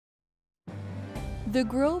The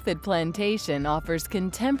Grove at Plantation offers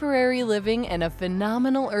contemporary living in a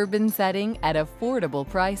phenomenal urban setting at affordable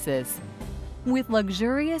prices. With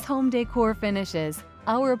luxurious home decor finishes,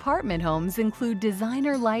 our apartment homes include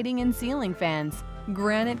designer lighting and ceiling fans,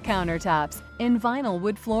 granite countertops, and vinyl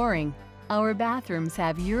wood flooring. Our bathrooms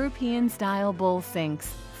have European-style bowl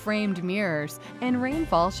sinks, framed mirrors, and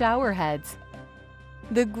rainfall shower heads.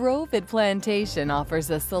 The Grove at Plantation offers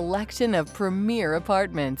a selection of premier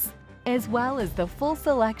apartments, as well as the full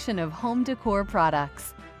selection of home decor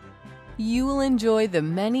products. You will enjoy the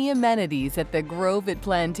many amenities at the Grove at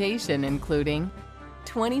Plantation, including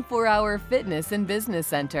 24-hour fitness and business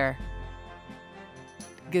center,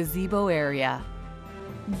 gazebo area,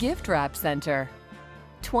 gift wrap center,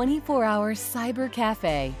 24-hour cyber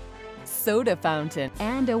cafe, soda fountain,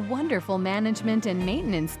 and a wonderful management and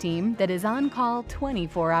maintenance team that is on call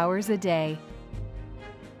 24 hours a day.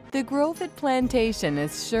 The Grove at Plantation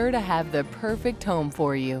is sure to have the perfect home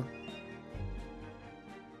for you.